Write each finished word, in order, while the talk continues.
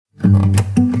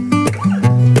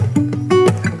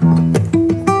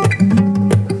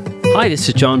Hi, this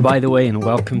is John, by the way, and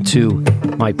welcome to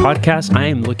my podcast. I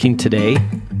am looking today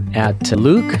at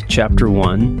Luke chapter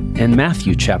 1 and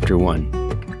Matthew chapter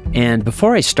 1. And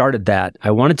before I started that,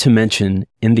 I wanted to mention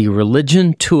in the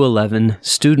Religion 211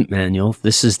 student manual,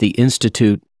 this is the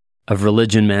Institute of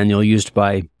Religion manual used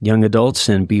by young adults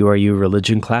in BYU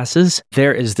religion classes,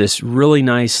 there is this really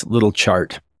nice little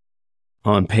chart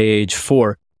on page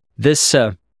 4. This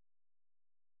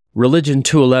Religion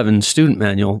 211 student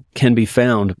manual can be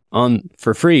found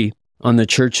for free on the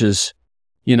church's,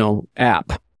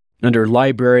 app. Under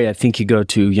library, I think you go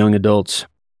to young adults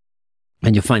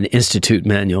and you'll find the Institute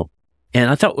manual. And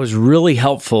I thought it was really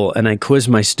helpful, and I quizzed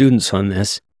my students on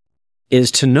this,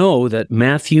 is to know that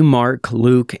Matthew, Mark,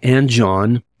 Luke, and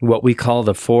John, what we call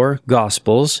the four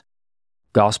Gospels,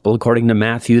 Gospel according to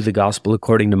Matthew, the Gospel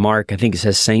according to Mark, I think it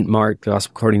says St. Mark, the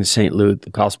Gospel according to St. Luke, the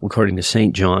Gospel according to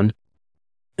St. John.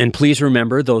 And please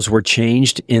remember, those were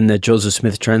changed in the Joseph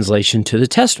Smith translation to the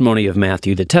testimony of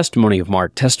Matthew, the testimony of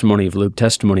Mark, testimony of Luke,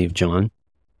 testimony of John.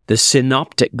 The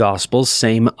Synoptic Gospels,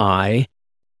 same I,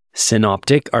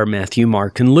 Synoptic, are Matthew,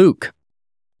 Mark, and Luke.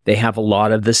 They have a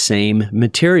lot of the same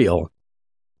material.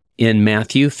 In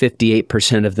Matthew,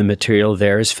 58% of the material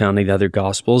there is found in the other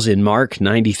Gospels. In Mark,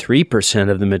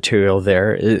 93% of the material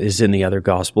there is in the other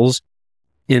Gospels.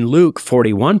 In Luke,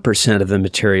 41% of the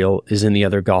material is in the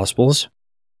other Gospels.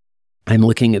 I'm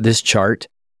looking at this chart.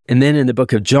 And then in the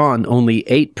book of John, only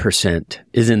 8%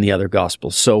 is in the other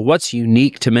Gospels. So what's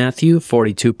unique to Matthew?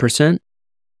 42%.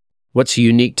 What's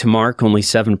unique to Mark? Only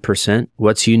 7%.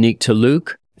 What's unique to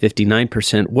Luke?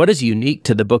 59%. What is unique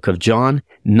to the book of John?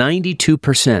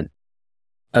 92%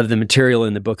 of the material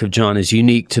in the book of John is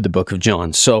unique to the book of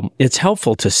John. So it's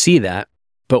helpful to see that.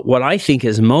 But what I think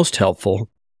is most helpful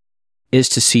is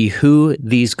to see who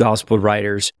these gospel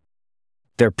writers,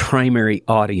 their primary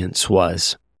audience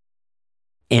was.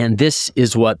 And this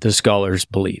is what the scholars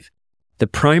believe. The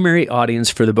primary audience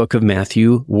for the book of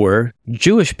Matthew were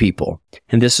Jewish people.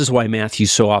 And this is why Matthew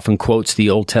so often quotes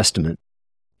the Old Testament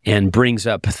and brings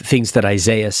up things that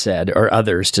Isaiah said or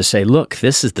others to say, look,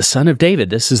 this is the Son of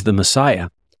David, this is the Messiah.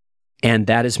 And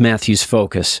that is Matthew's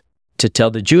focus, to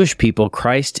tell the Jewish people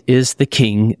Christ is the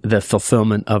King, the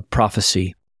fulfillment of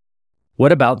prophecy.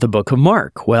 What about the book of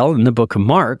Mark? Well, in the book of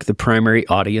Mark, the primary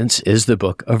audience is the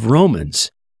book of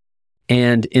Romans.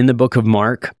 And in the book of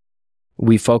Mark,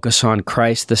 we focus on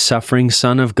Christ, the suffering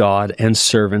Son of God and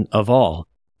servant of all.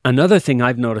 Another thing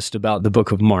I've noticed about the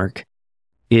book of Mark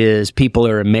is people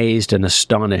are amazed and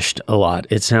astonished a lot.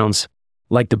 It sounds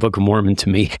like the Book of Mormon to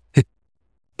me,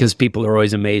 because people are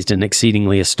always amazed and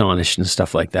exceedingly astonished and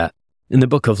stuff like that. In the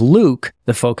book of Luke,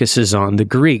 the focus is on the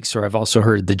Greeks, or I've also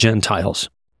heard the Gentiles.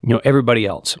 Everybody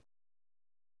else.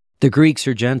 The Greeks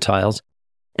are Gentiles,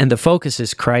 and the focus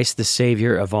is Christ, the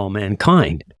Savior of all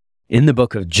mankind. In the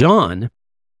book of John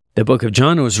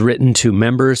was written to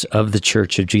members of the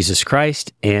Church of Jesus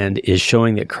Christ and is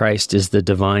showing that Christ is the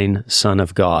divine Son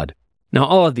of God. Now,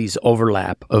 all of these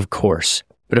overlap, of course,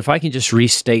 but if I can just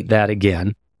restate that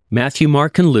again, Matthew,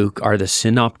 Mark, and Luke are the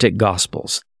synoptic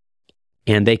Gospels,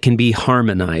 and they can be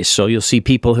harmonized. So you'll see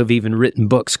people who've even written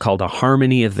books called A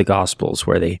Harmony of the Gospels,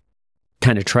 where they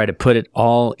kind of try to put it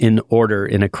all in order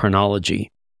in a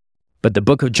chronology. But the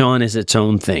book of John is its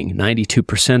own thing.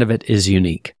 92% of it is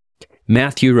unique.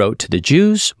 Matthew wrote to the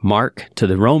Jews, Mark to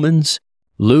the Romans,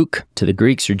 Luke to the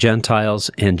Greeks or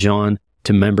Gentiles, and John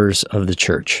to members of the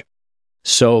church.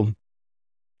 So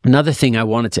another thing I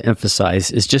wanted to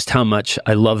emphasize is just how much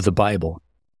I love the Bible.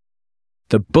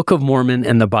 The Book of Mormon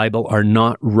and the Bible are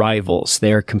not rivals.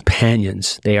 They are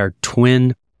companions. They are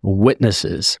twin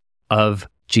witnesses of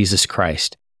Jesus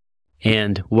Christ.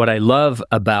 And what I love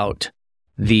about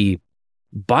the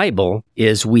Bible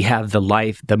is we have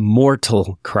the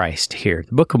mortal Christ here.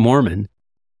 The Book of Mormon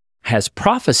has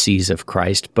prophecies of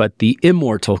Christ, but the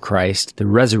immortal Christ, the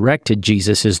resurrected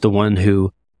Jesus, is the one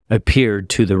who appeared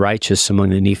to the righteous among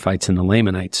the Nephites and the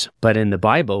Lamanites. But in the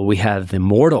Bible, we have the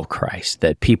mortal Christ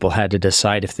that people had to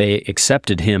decide if they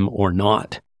accepted him or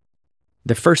not.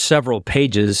 The first several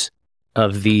pages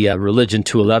of the Religion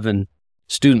 211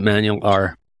 student manual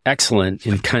are excellent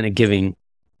in kind of giving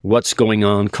what's going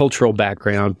on, cultural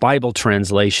background, Bible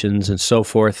translations, and so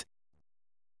forth,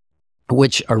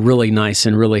 which are really nice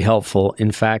and really helpful.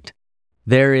 In fact,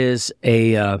 there is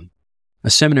a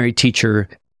seminary teacher,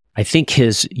 I think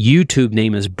his YouTube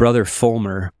name is Brother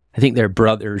Fulmer. I think they're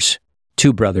brothers,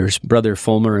 two brothers, Brother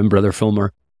Fulmer and Brother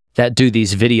Fulmer, that do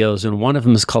these videos, and one of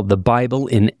them is called The Bible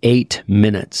in 8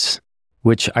 Minutes,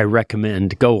 which I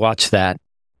recommend. Go watch that.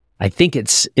 I think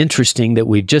it's interesting that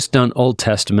we've just done Old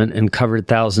Testament and covered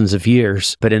thousands of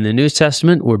years, but in the New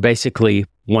Testament, we're basically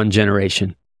one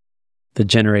generation. the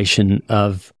generation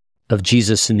of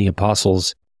Jesus and the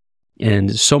apostles,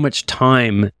 and so much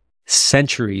time,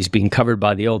 centuries being covered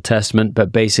by the Old Testament,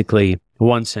 but basically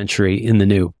 1 century in the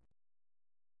New,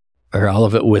 or all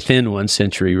of it within 1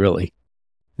 century, really,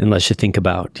 unless you think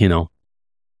about,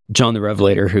 John the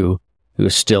Revelator, who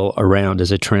is still around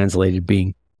as a translated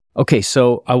being. Okay,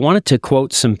 so I wanted to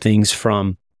quote some things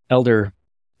from Elder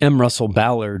M. Russell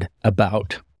Ballard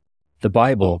about the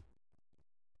Bible.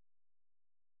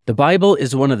 The Bible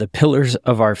is one of the pillars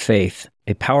of our faith,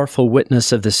 a powerful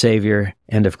witness of the Savior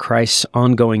and of Christ's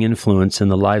ongoing influence in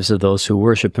the lives of those who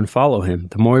worship and follow him.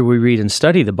 The more we read and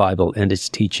study the Bible and its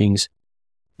teachings,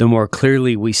 the more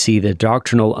clearly we see the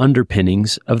doctrinal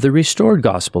underpinnings of the restored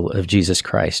gospel of Jesus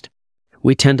Christ.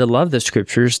 We tend to love the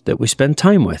scriptures that we spend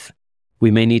time with.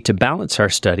 We may need to balance our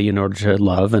study in order to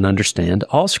love and understand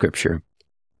all Scripture.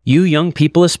 You young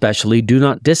people especially do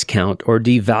not discount or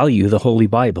devalue the Holy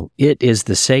Bible. It is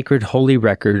the sacred holy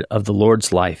record of the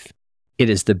Lord's life. It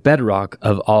is the bedrock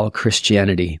of all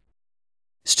Christianity.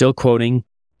 Still quoting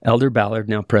Elder Ballard,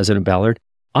 now President Ballard,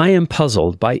 I am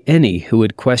puzzled by any who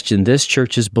would question this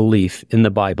church's belief in the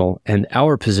Bible and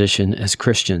our position as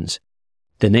Christians.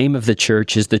 The name of the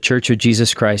church is the Church of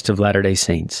Jesus Christ of Latter-day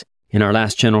Saints. In our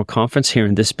last general conference here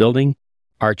in this building,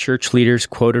 our church leaders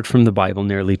quoted from the Bible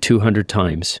nearly 200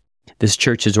 times. This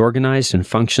church is organized and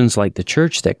functions like the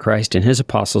church that Christ and his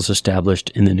apostles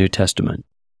established in the New Testament.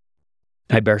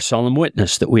 I bear solemn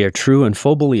witness that we are true and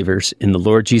full believers in the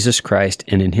Lord Jesus Christ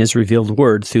and in his revealed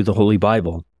word through the Holy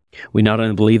Bible. We not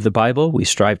only believe the Bible, we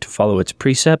strive to follow its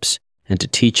precepts and to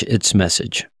teach its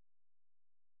message.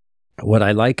 What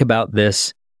I like about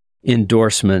this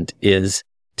endorsement is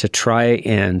to try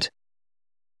and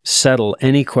settle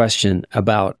any question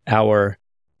about our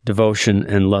devotion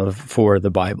and love for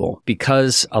the Bible.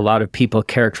 Because a lot of people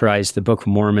characterize the Book of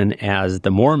Mormon as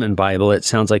the Mormon Bible, it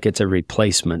sounds like it's a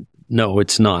replacement. No,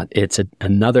 it's not. It's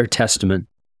another testament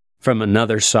from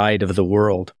another side of the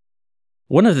world.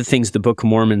 One of the things the Book of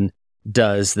Mormon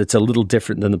does that's a little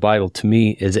different than the Bible to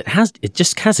me is it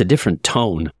just has a different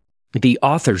tone. The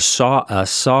authors saw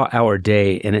us, saw our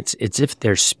day, and it's if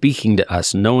they're speaking to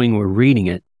us, knowing we're reading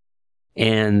it.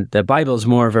 And the Bible is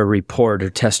more of a report or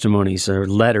testimonies or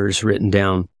letters written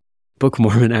down. Book of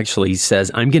Mormon actually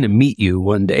says, I'm going to meet you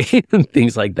one day, and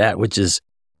things like that, which is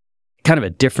kind of a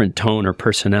different tone or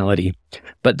personality.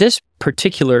 But this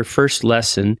particular first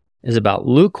lesson is about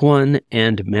Luke 1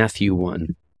 and Matthew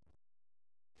 1.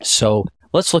 So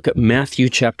let's look at Matthew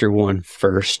chapter 1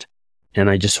 first. And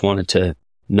I just wanted to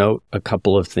note a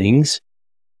couple of things.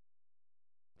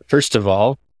 First of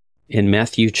all, in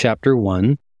Matthew chapter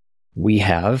 1, we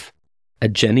have a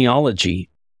genealogy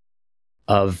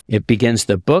it begins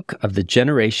the book of the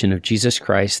generation of Jesus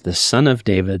Christ, the son of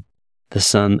David, the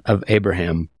son of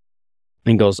Abraham,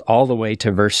 and goes all the way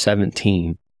to verse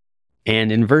 17.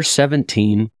 And in verse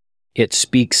 17, it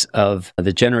speaks of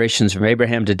the generations from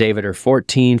Abraham to David are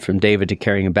 14, from David to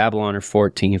carrying Babylon are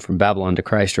 14, from Babylon to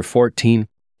Christ are 14.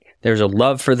 There's a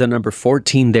love for the number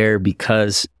 14 there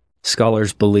because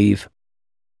scholars believe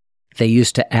they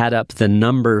used to add up the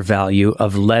number value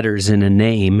of letters in a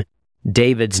name,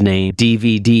 David's name,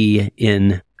 DVD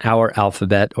in our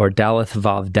alphabet, or Daleth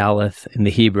Vav Daleth in the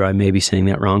Hebrew, I may be saying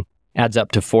that wrong, adds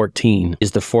up to 14,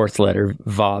 is the fourth letter,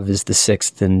 Vav is the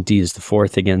sixth, and D is the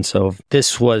fourth again. So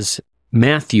this was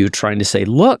Matthew trying to say,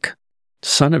 look,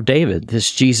 son of David,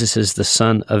 this Jesus is the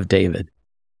son of David.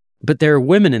 But there are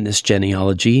women in this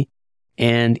genealogy,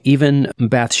 and even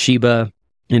Bathsheba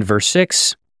in verse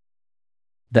 6,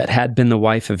 that had been the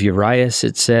wife of Urias,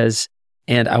 it says.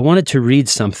 And I wanted to read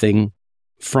something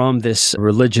from this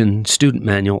religion student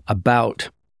manual about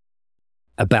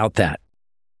that.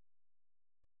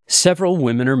 Several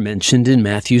women are mentioned in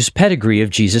Matthew's pedigree of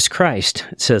Jesus Christ.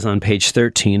 It says on page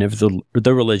 13 of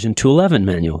the Religion 211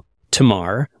 manual.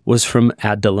 Tamar was from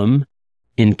Adullam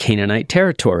in Canaanite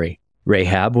territory.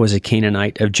 Rahab was a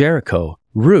Canaanite of Jericho.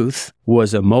 Ruth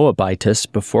was a Moabitess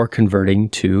before converting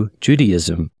to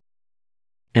Judaism.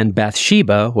 And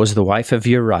Bathsheba was the wife of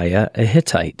Uriah, a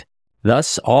Hittite.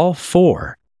 Thus, all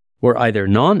four were either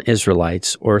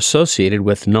non-Israelites or associated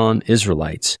with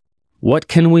non-Israelites. What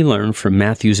can we learn from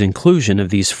Matthew's inclusion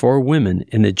of these four women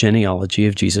in the genealogy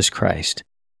of Jesus Christ?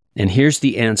 And here's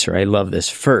the answer. I love this.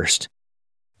 First,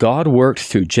 God worked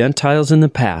through Gentiles in the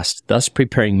past, thus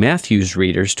preparing Matthew's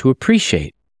readers to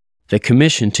appreciate the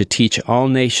commission to teach all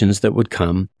nations that would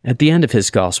come at the end of his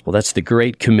gospel. That's the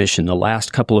Great Commission, the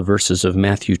last couple of verses of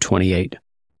Matthew 28.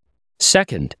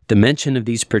 Second, the mention of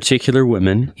these particular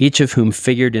women, each of whom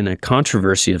figured in a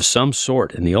controversy of some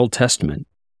sort in the Old Testament,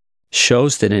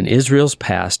 shows that in Israel's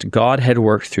past, God had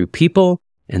worked through people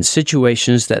and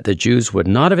situations that the Jews would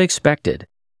not have expected,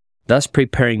 thus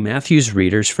preparing Matthew's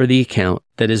readers for the account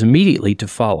that is immediately to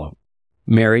follow,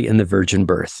 Mary and the virgin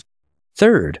birth.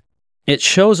 Third, it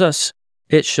shows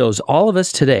all of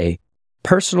us today,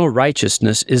 personal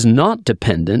righteousness is not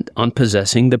dependent on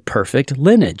possessing the perfect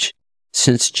lineage,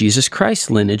 since Jesus Christ's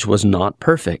lineage was not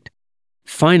perfect.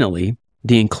 Finally,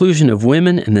 the inclusion of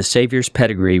women in the Savior's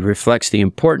pedigree reflects the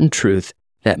important truth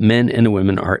that men and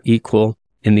women are equal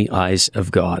in the eyes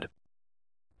of God.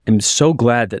 I'm so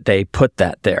glad that they put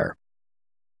that there,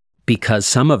 because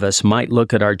some of us might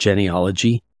look at our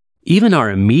genealogy, even our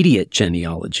immediate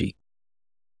genealogy.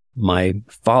 My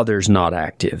father's not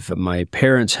active, my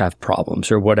parents have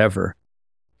problems or whatever,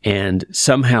 and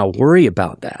somehow worry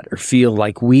about that or feel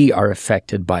like we are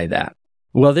affected by that.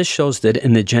 Well, this shows that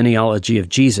in the genealogy of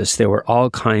Jesus, there were all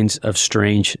kinds of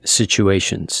strange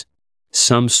situations,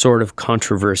 some sort of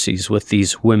controversies with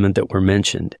these women that were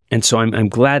mentioned. And so I'm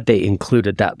glad they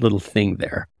included that little thing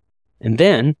there. And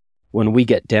then when we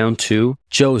get down to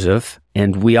Joseph,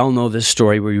 and we all know this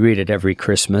story, we read it every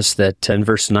Christmas, that in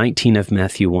verse 19 of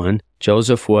Matthew 1,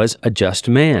 Joseph was a just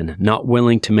man, not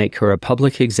willing to make her a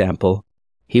public example.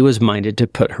 He was minded to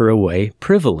put her away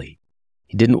privily.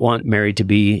 He didn't want Mary to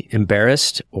be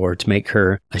embarrassed or to make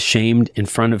her ashamed in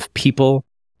front of people.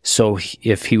 So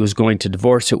if he was going to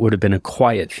divorce, it would have been a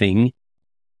quiet thing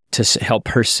to help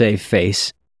her save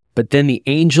face. But then the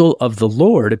angel of the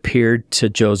Lord appeared to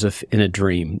Joseph in a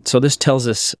dream. So this tells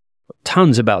us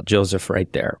tons about Joseph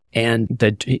right there. And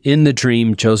in the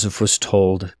dream, Joseph was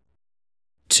told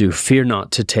to fear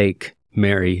not to take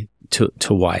Mary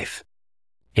to wife.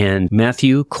 And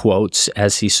Matthew quotes,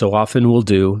 as he so often will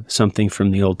do, something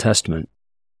from the Old Testament.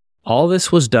 All this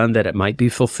was done that it might be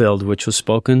fulfilled, which was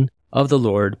spoken of the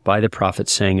Lord by the prophet,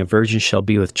 saying, a virgin shall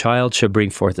be with child, shall bring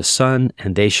forth a son,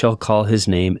 and they shall call his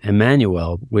name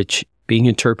Emmanuel, which being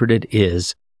interpreted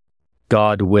is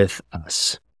God with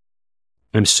us.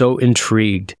 I'm so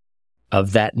intrigued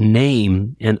of that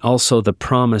name and also the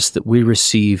promise that we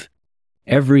receive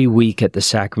every week at the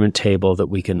sacrament table, that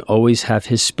we can always have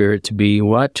his Spirit to be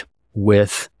what?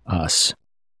 With us.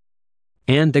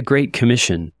 And the Great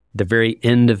Commission, the very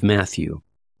end of Matthew.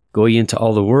 Go ye into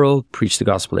all the world, preach the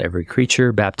gospel to every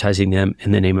creature, baptizing them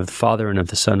in the name of the Father and of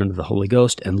the Son and of the Holy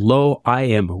Ghost. And lo, I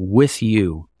am with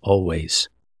you always,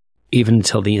 even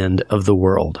until the end of the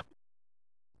world.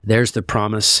 There's the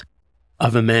promise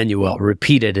of Emmanuel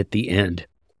repeated at the end.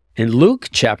 In Luke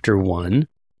chapter 1,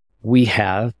 we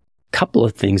have couple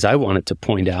of things I wanted to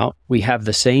point out. We have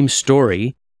the same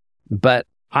story, but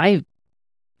I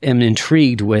am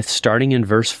intrigued with, starting in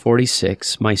verse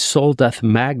 46, my soul doth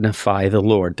magnify the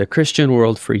Lord. The Christian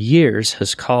world for years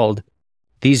has called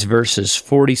these verses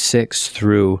 46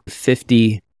 through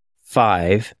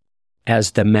 55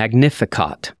 as the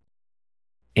Magnificat.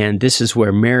 And this is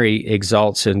where Mary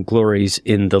exalts and glories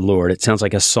in the Lord. It sounds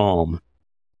like a psalm.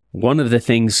 One of the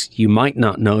things you might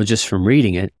not know just from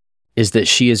reading it is that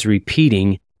she is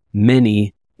repeating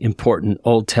many important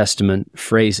Old Testament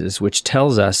phrases, which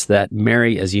tells us that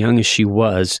Mary, as young as she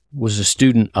was a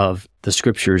student of the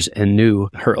Scriptures and knew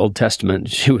her Old Testament.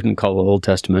 She wouldn't call it Old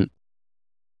Testament.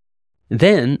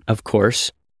 Then, of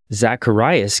course,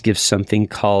 Zacharias gives something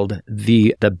called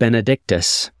the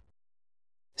Benedictus,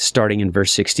 starting in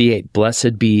verse 68.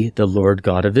 Blessed be the Lord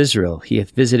God of Israel. He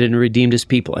hath visited and redeemed his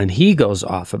people. And he goes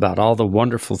off about all the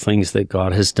wonderful things that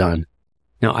God has done.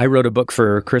 Now, I wrote a book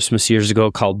for Christmas years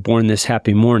ago called Born This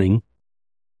Happy Morning,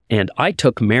 and I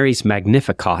took Mary's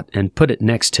Magnificat and put it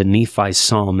next to Nephi's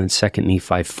Psalm in 2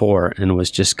 Nephi 4 and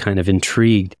was just kind of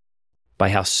intrigued by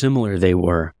how similar they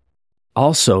were.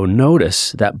 Also,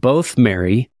 notice that both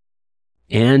Mary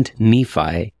and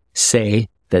Nephi say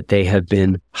that they have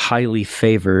been highly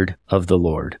favored of the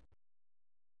Lord.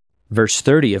 Verse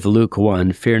 30 of Luke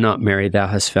 1, fear not, Mary, thou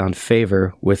hast found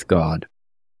favor with God.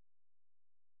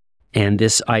 And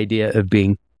this idea of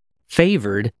being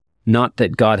favored, not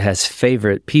that God has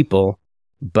favorite people,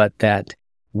 but that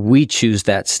we choose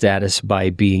that status by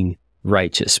being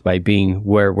righteous, by being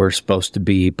where we're supposed to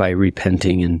be, by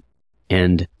repenting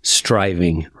and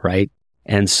striving, right?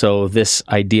 And so this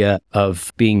idea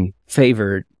of being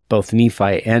favored, both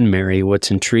Nephi and Mary,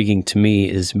 what's intriguing to me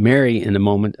is Mary in a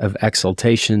moment of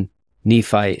exaltation,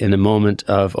 Nephi in a moment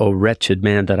of, oh, wretched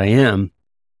man that I am.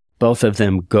 Both of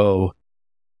them go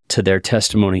to their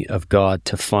testimony of God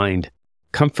to find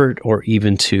comfort or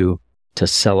even to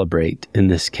celebrate in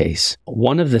this case.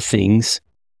 One of the things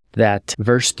that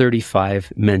verse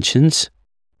 35 mentions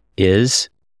is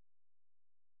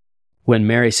when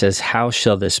Mary says, how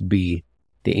shall this be?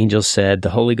 The angel said,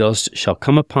 the Holy Ghost shall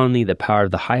come upon thee, the power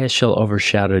of the highest shall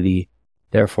overshadow thee.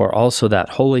 Therefore also that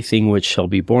holy thing which shall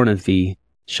be born of thee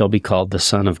shall be called the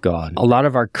Son of God. A lot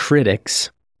of our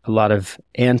critics, a lot of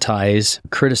antis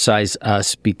criticize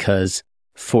us because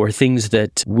for things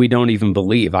that we don't even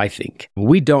believe, I think.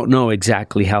 We don't know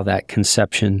exactly how that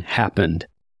conception happened.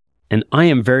 And I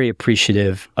am very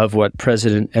appreciative of what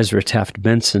President Ezra Taft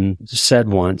Benson said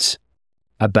once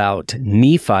about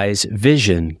Nephi's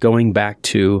vision, going back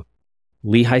to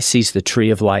Lehi sees the tree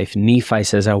of life. Nephi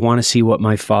says, I want to see what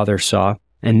my father saw.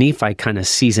 And Nephi kind of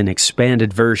sees an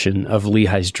expanded version of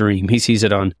Lehi's dream. He sees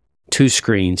it on two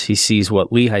screens. He sees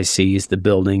what Lehi sees, the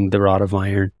building, the rod of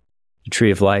iron, the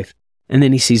tree of life. And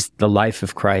then he sees the life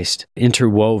of Christ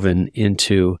interwoven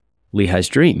into Lehi's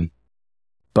dream.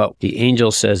 But the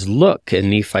angel says, look, and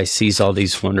Nephi sees all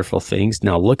these wonderful things.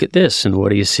 Now look at this, and what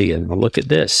do you see? And look at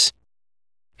this.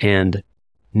 And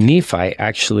Nephi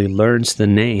actually learns the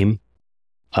name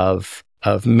of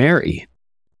Mary.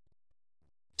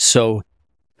 So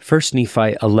 1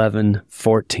 Nephi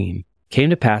 11:14. Came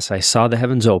to pass, I saw the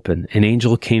heavens open, an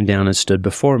angel came down and stood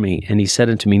before me, and he said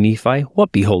unto me, Nephi,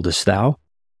 what beholdest thou?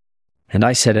 And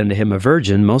I said unto him, a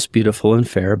virgin, most beautiful and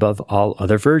fair above all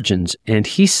other virgins. And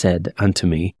he said unto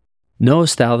me,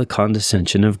 knowest thou the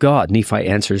condescension of God? Nephi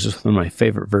answers with one of my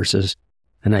favorite verses.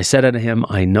 And I said unto him,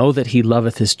 I know that he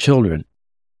loveth his children.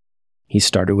 He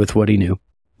started with what he knew.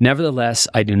 Nevertheless,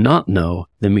 I do not know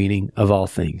the meaning of all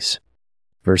things.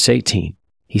 Verse 18.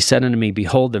 He said unto me,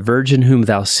 behold, the virgin whom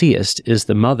thou seest is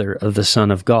the mother of the Son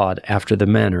of God after the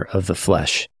manner of the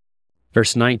flesh.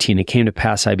 Verse 19, it came to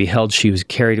pass, I beheld she was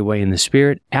carried away in the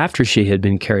Spirit. After she had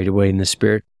been carried away in the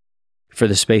Spirit, for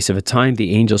the space of a time,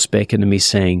 the angel spake unto me,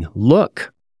 saying,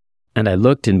 look. And I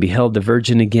looked and beheld the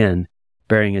virgin again,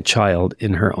 bearing a child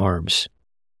in her arms.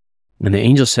 And the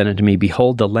angel said unto me,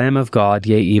 behold, the Lamb of God,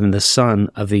 yea, even the Son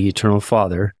of the Eternal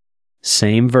Father.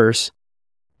 Same verse.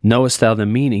 Knowest thou the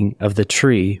meaning of the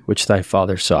tree which thy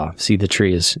father saw? See, the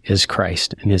tree is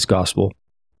Christ and his gospel.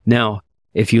 Now,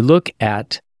 if you look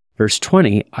at Verse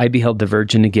 20, I beheld the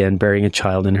virgin again bearing a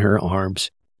child in her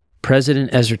arms. President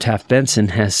Ezra Taft Benson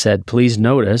has said, please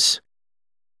notice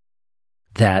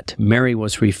that Mary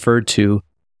was referred to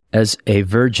as a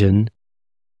virgin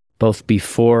both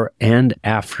before and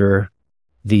after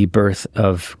the birth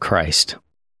of Christ.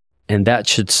 And that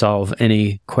should solve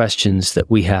any questions that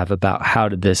we have about how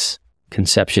did this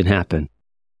conception happen.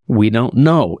 We don't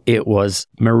know. It was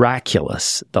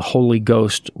miraculous. The Holy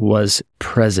Ghost was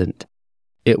present.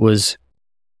 It was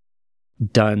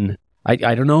done. I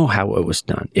don't know how it was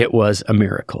done. It was a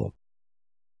miracle.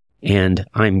 And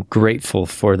I'm grateful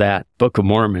for that Book of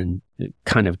Mormon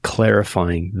kind of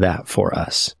clarifying that for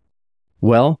us.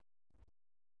 Well,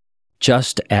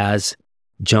 just as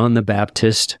John the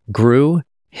Baptist grew,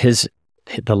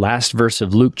 the last verse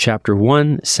of Luke chapter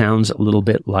 1 sounds a little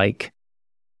bit like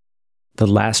the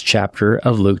last chapter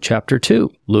of Luke chapter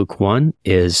 2. Luke 1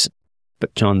 is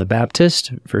But John the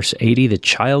Baptist, verse 80, the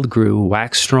child grew,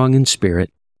 waxed strong in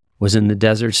spirit, was in the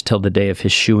deserts till the day of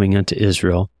his shewing unto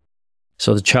Israel.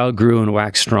 So the child grew and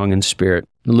waxed strong in spirit.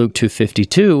 Luke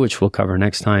 2:52, which we'll cover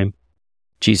next time,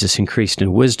 Jesus increased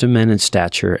in wisdom and in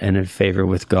stature and in favor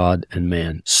with God and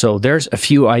man. So there's a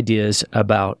few ideas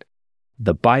about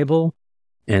the Bible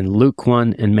and Luke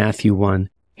 1 and Matthew 1.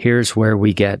 Here's where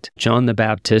we get John the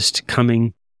Baptist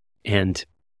coming and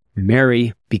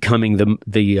Mary becoming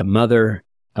the mother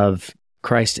of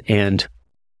Christ. And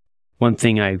one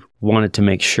thing I wanted to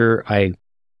make sure I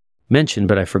mentioned,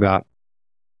 but I forgot,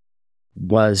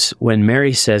 was when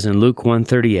Mary says in Luke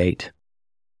 1:38,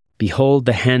 behold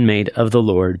the handmaid of the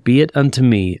Lord, be it unto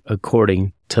me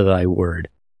according to thy word.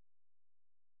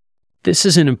 This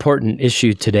is an important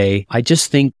issue today. I just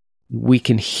think we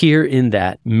can hear in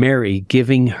that Mary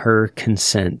giving her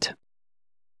consent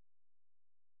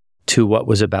to what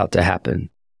was about to happen.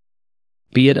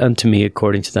 Be it unto me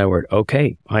according to thy word.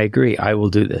 Okay, I agree. I will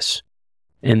do this.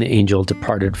 And the angel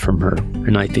departed from her.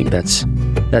 And I think that's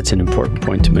an important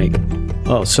point to make.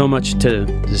 Oh, so much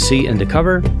to see and to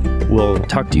cover. We'll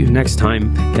talk to you next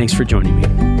time. Thanks for joining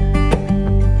me.